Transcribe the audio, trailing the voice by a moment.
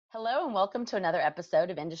Hello and welcome to another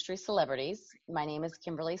episode of Industry Celebrities. My name is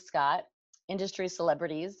Kimberly Scott. Industry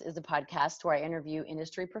Celebrities is a podcast where I interview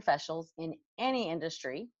industry professionals in any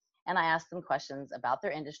industry and I ask them questions about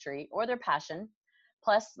their industry or their passion.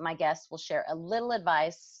 Plus, my guests will share a little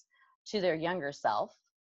advice to their younger self.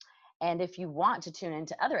 And if you want to tune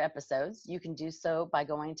into other episodes, you can do so by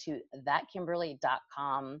going to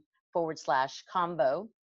thatkimberly.com/combo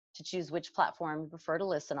to choose which platform you prefer to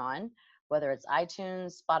listen on, whether it's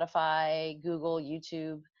iTunes, Spotify, Google,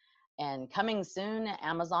 YouTube, and coming soon,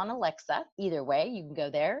 Amazon Alexa. Either way, you can go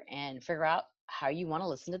there and figure out how you want to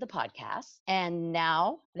listen to the podcast. And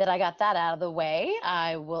now that I got that out of the way,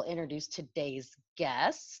 I will introduce today's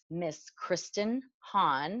guest, Miss Kristen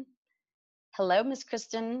Hahn. Hello, Miss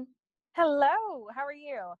Kristen. Hello, how are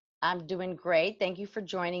you? I'm doing great. Thank you for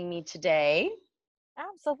joining me today.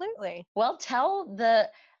 Absolutely. Well, tell the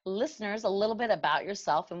listeners a little bit about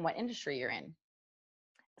yourself and what industry you're in.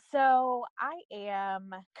 So, I am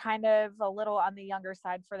kind of a little on the younger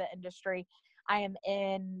side for the industry. I am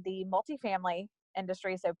in the multifamily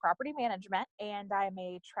industry, so property management, and I'm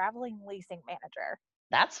a traveling leasing manager.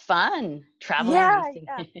 That's fun. Traveling Yeah, leasing.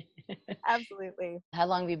 yeah, absolutely. How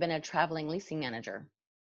long have you been a traveling leasing manager?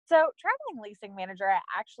 So, traveling leasing manager, I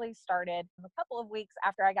actually started a couple of weeks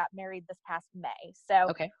after I got married this past May. So,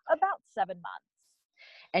 Okay. about 7 months.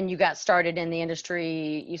 And you got started in the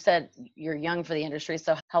industry. You said you're young for the industry.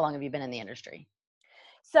 So how long have you been in the industry?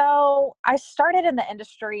 So I started in the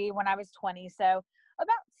industry when I was 20, so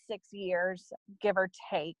about 6 years, give or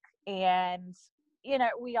take. And,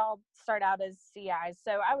 we all start out as CIs.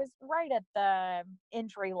 So I was right at the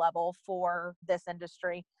entry level for this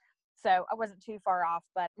industry. So I wasn't too far off,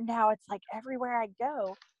 but now it's like everywhere I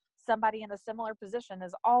go, somebody in a similar position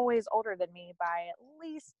is always older than me by at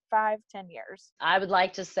least 5, 10 years. I would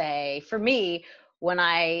like to say for me, when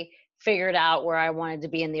I figured out where I wanted to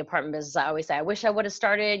be in the apartment business, I always say, I wish I would have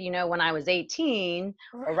started, when I was 18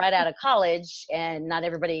 or right out of college. And not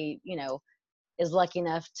everybody, is lucky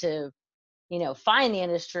enough to, find the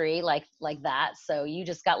industry like that. So you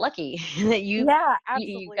just got lucky that Yeah, you got to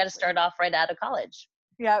absolutely. start off right out of college.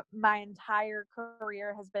 Yeah, my entire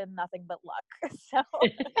career has been nothing but luck. So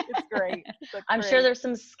it's great. It's I'm sure great. there's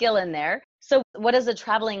some skill in there. So what does a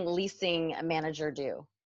traveling leasing manager do?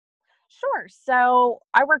 Sure. So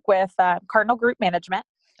I work with Cardinal Group Management.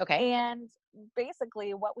 Okay. And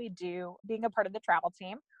basically, what we do, being a part of the travel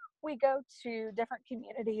team, we go to different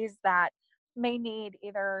communities that may need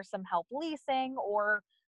either some help leasing or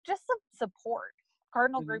just some support.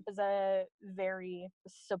 Cardinal Mhm. Group is a very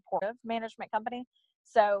supportive management company.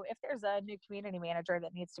 So if there's a new community manager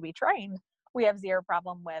that needs to be trained, we have zero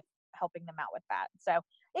problem with helping them out with that. So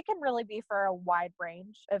it can really be for a wide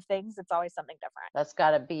range of things. It's always something different. That's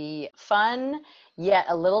got to be fun, yet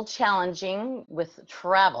a little challenging with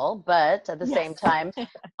travel, but at the same Yes. time,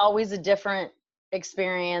 always a different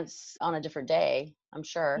experience on a different day, I'm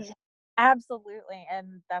sure. Yeah, absolutely.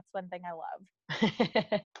 And that's one thing I love.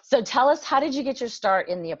 So tell us, how did you get your start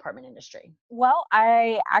in the apartment industry? Well,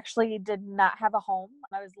 I actually did not have a home.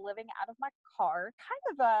 I was living out of my car. Kind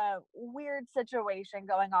of a weird situation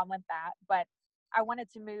going on with that, but I wanted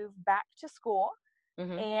to move back to school,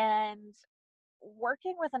 Hmm. and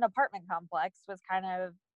working with an apartment complex was kind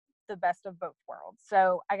of the best of both worlds.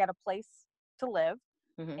 So I got a place to live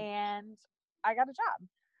Hmm. and I got a job.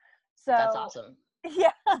 That's So awesome.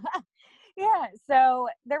 yeah. Yeah, so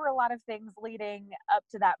there were a lot of things leading up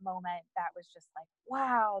to that moment that was just like,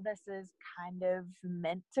 wow, this is kind of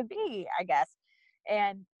meant to be, I guess.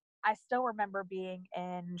 And I still remember being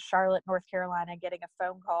in Charlotte, North Carolina, getting a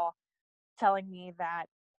phone call telling me that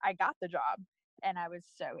I got the job. And I was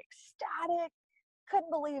so ecstatic,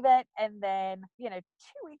 couldn't believe it. And then, 2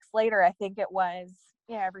 weeks later, I think it was,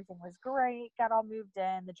 everything was great, got all moved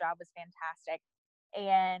in, the job was fantastic.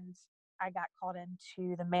 And I got called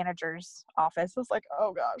into the manager's office. I was like,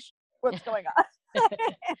 oh gosh, what's going on?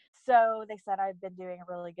 So they said I've been doing a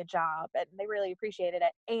really good job and they really appreciated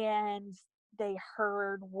it. And they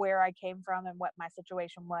heard where I came from and what my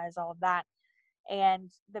situation was, all of that.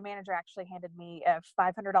 And the manager actually handed me a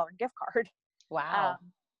 $500 gift card. Wow.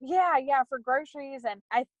 Um, yeah, yeah, for groceries. And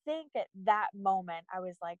I think at that moment, I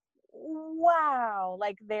was like, wow,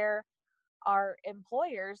 like there are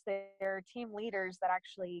employers, they're team leaders that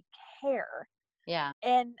actually care. Yeah.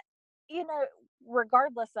 And, you know,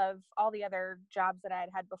 regardless of all the other jobs that I had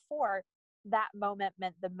had before, that moment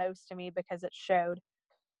meant the most to me because it showed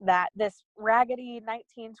that this raggedy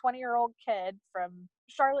 19, 20-year-old kid from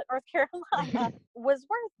Charlotte, North Carolina was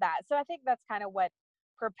worth that. So I think that's kind of what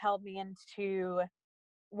propelled me into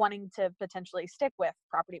wanting to potentially stick with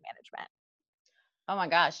property management. Oh my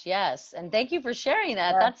gosh, yes. And thank you for sharing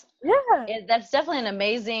that. Yeah. Yeah. That's definitely an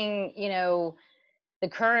amazing, the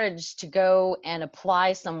courage to go and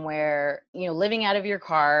apply somewhere, living out of your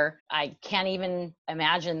car. I can't even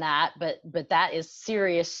imagine that, but that is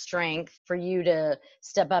serious strength for you to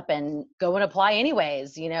step up and go and apply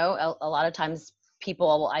anyways. A lot of times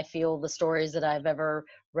people, I feel the stories that I've ever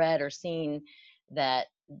read or seen,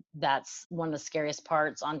 that's one of the scariest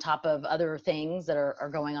parts on top of other things that are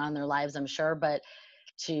going on in their lives, I'm sure. But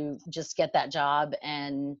to just get that job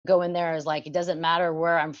and go in there is like, it doesn't matter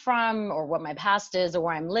where I'm from or what my past is or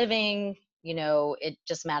where I'm living. It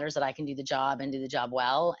just matters that I can do the job and do the job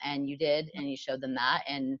well. And you did, and you showed them that.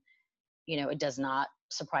 And, it does not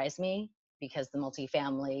surprise me because the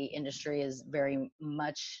multifamily industry is very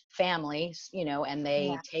much family, and they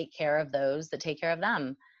Yeah. take care of those that take care of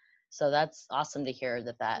them. So that's awesome to hear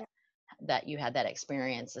that Yeah. that you had that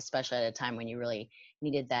experience, especially at a time when you really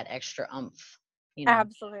needed that extra umph, you know.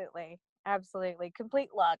 Absolutely. Absolutely.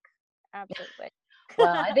 Complete luck. Absolutely.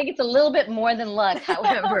 Well, I think it's a little bit more than luck.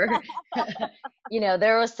 However,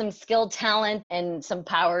 there was some skill, talent, and some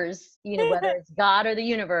powers, whether it's God or the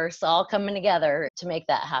universe all coming together to make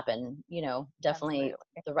that happen. Definitely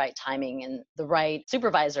Absolutely. the right timing and the right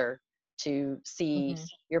supervisor to see Hmm.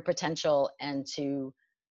 your potential and to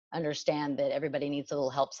understand that everybody needs a little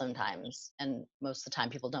help sometimes. And most of the time,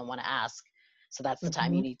 people don't want to ask. So that's the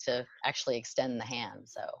time Hmm. you need to actually extend the hand.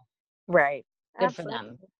 So Right. good for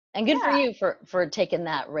them. Absolutely. And good for Yeah. you for taking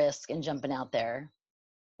that risk and jumping out there.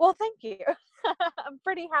 Well, thank you. I'm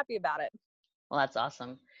pretty happy about it. Well, that's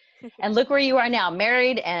awesome. And look where you are now,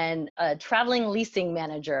 married and a traveling leasing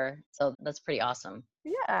manager. So that's pretty awesome.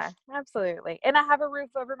 Yeah, absolutely. And I have a roof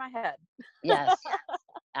over my head. Yes,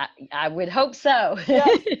 I would hope so. Yep.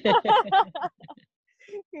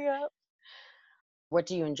 Yep. What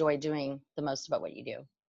do you enjoy doing the most about what you do?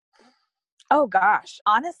 Oh gosh.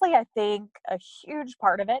 Honestly, I think a huge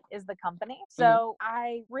part of it is the company. Hmm. So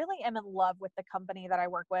I really am in love with the company that I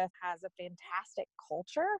work with. Has a fantastic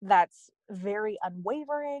culture that's very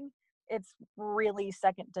unwavering. It's really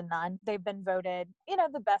second to none. They've been voted,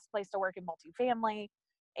 the best place to work in multifamily.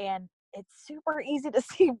 And it's super easy to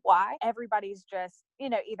see why. Everybody's just,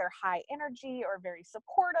 either high energy or very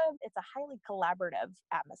supportive. It's a highly collaborative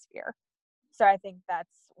atmosphere. So I think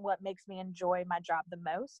that's what makes me enjoy my job the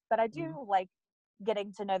most. But I Hmm. do like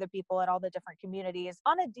getting to know the people at all the different communities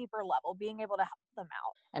on a deeper level, being able to help them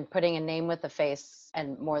out. And putting a name with a face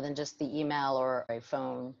and more than just the email or a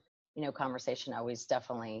phone, conversation always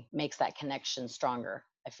definitely makes that connection stronger,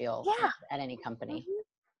 I feel, Yeah. at any company. Mhm.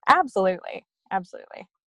 Absolutely. Absolutely.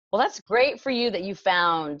 Well, that's great for you that you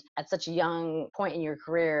found at such a young point in your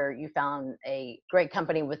career, you found a great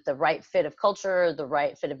company with the right fit of culture, the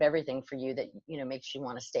right fit of everything for you that, makes you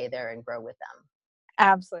want to stay there and grow with them.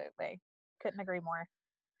 Absolutely. Couldn't agree more.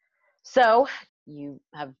 So you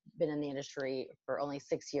have been in the industry for only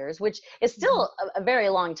 6 years, which is Mhm. still a very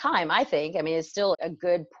long time, I think. I mean, it's still a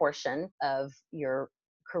good portion of your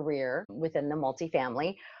career within the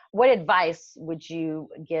multifamily. What advice would you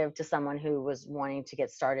give to someone who was wanting to get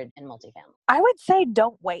started in multifamily? I would say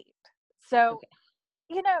don't wait. So, Okay.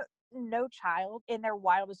 you know, no child in their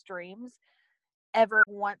wildest dreams ever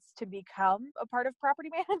wants to become a part of property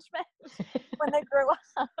management when they grow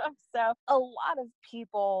up. So a lot of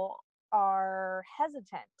people are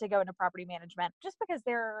hesitant to go into property management just because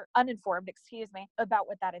they're uninformed, excuse me, about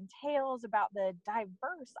what that entails, about the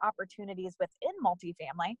diverse opportunities within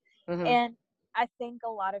multifamily. Hmm. And I think a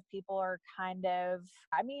lot of people are kind of,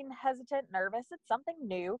 hesitant, nervous. It's something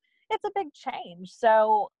new. It's a big change.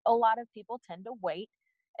 So a lot of people tend to wait.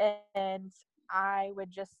 And I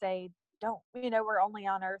would just say, don't. We're only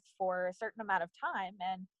on earth for a certain amount of time.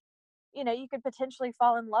 And you could potentially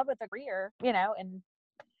fall in love with a career, and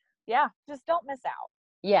yeah, just don't miss out.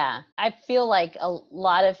 Yeah, I feel like a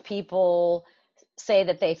lot of people say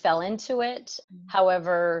that they fell into it. Mhm.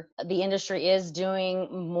 However, the industry is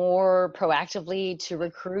doing more proactively to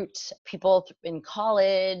recruit people in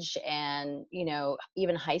college and,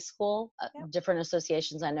 even high school. Yep. Different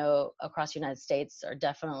associations I know across the United States are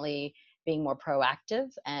definitely being more proactive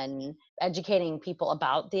and educating people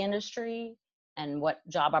about the industry and what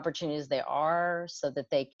job opportunities there are so that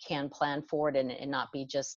they can plan for it and not be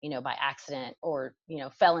just, by accident or,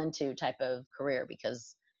 fell into type of career,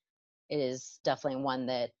 because it is definitely one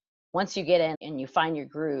that once you get in and you find your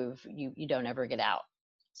groove, you don't ever get out.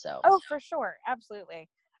 So, Oh, for sure. Absolutely.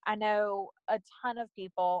 I know a ton of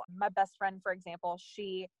people. My best friend, for example,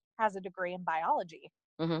 she has a degree in biology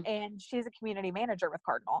hmm. and she's a community manager with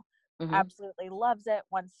Cardinal. Hmm. Absolutely loves it,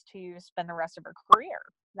 wants to spend the rest of her career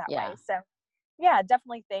that way. Yeah. So, yeah,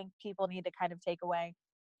 definitely think people need to kind of take away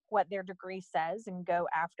what their degree says and go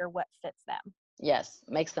after what fits them. Yes,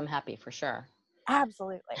 makes them happy for sure.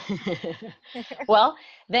 Absolutely. Well,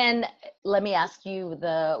 then let me ask you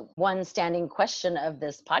the one standing question of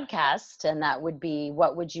this podcast, and that would be,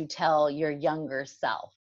 what would you tell your younger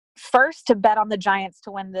self? First, to bet on the Giants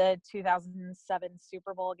to win the 2007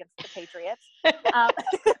 Super Bowl against the Patriots. Um,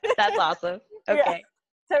 That's awesome. yeah, Okay.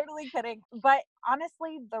 totally kidding. But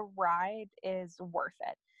honestly, the ride is worth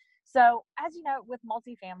it. So, as you know, with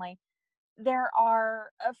multifamily, there are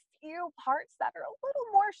a few parts that are a little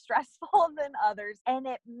more stressful than others, and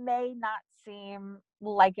it may not seem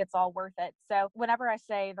like it's all worth it. So, whenever I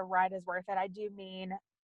say the ride is worth it, I do mean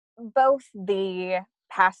both the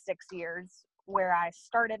past 6 years where I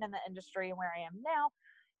started in the industry and where I am now,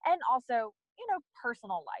 and also,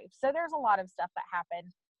 personal life. So, there's a lot of stuff that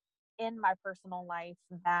happened in my personal life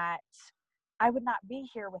that I would not be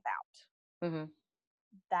here without. Mm-hmm.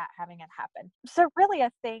 That having it happen. So really, I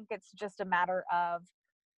think it's just a matter of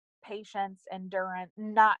patience, endurance,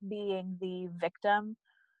 not being the victim,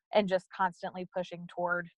 and just constantly pushing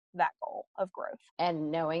toward that goal of growth.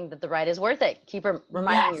 And knowing that the ride is worth it. Keep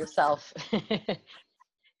reminding Yes, yourself. just,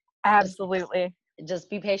 absolutely. just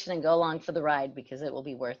be patient and go along for the ride, because it will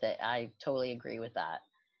be worth it. I totally agree with that.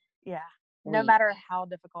 Yeah. No matter how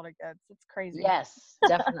difficult it gets, it's crazy. Yes,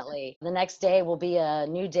 definitely. The next day will be a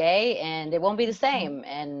new day, and it won't be the same,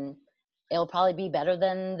 and it'll probably be better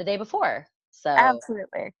than the day before. So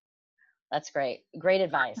Absolutely. that's great. Great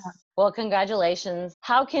advice. Well, congratulations.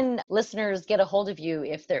 How can listeners get a hold of you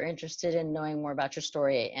if they're interested in knowing more about your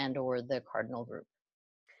story and or the Cardinal Group?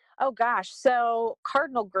 Oh gosh. So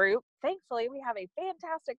Cardinal Group, thankfully we have a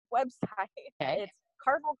fantastic website. Okay. It's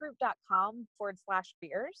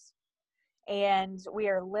cardinalgroup.com/beers. And we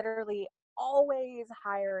are literally always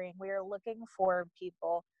hiring. We are looking for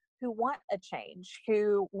people who want a change,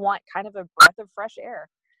 who want kind of a breath of fresh air.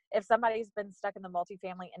 If somebody's been stuck in the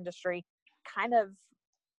multifamily industry, kind of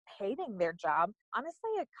hating their job, honestly,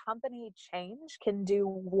 a company change can do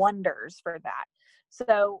wonders for that.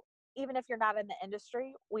 So even if you're not in the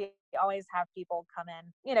industry, we always have people come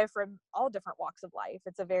in, from all different walks of life.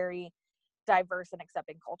 It's a very diverse and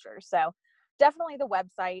accepting culture. So definitely the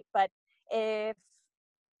website. But if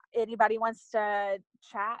anybody wants to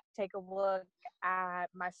chat, take a look at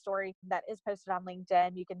my story that is posted on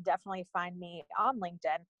LinkedIn, you can definitely find me on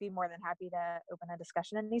LinkedIn. Be more than happy to open a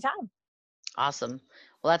discussion anytime. Awesome.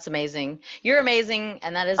 Well, that's amazing. You're amazing,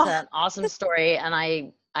 and that is Oh, an awesome story, and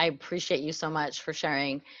I appreciate you so much for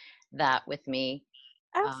sharing that with me.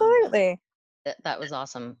 absolutely. That was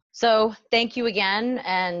awesome. So thank you again.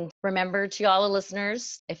 And remember, to all the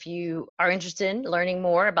listeners, if you are interested in learning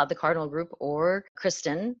more about the Cardinal Group or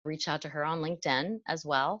Kristen, reach out to her on LinkedIn as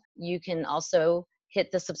well. You can also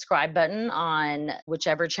hit the subscribe button on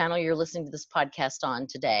whichever channel you're listening to this podcast on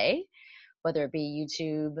today, whether it be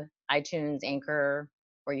YouTube, iTunes, Anchor,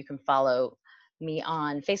 or you can follow me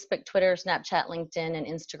on Facebook, Twitter, Snapchat, LinkedIn, and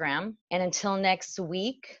Instagram. And until next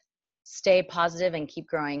week, stay positive and keep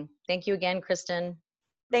growing. Thank you again, Kristen.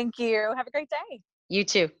 Thank you. Have a great day. You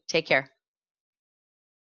too. Take care.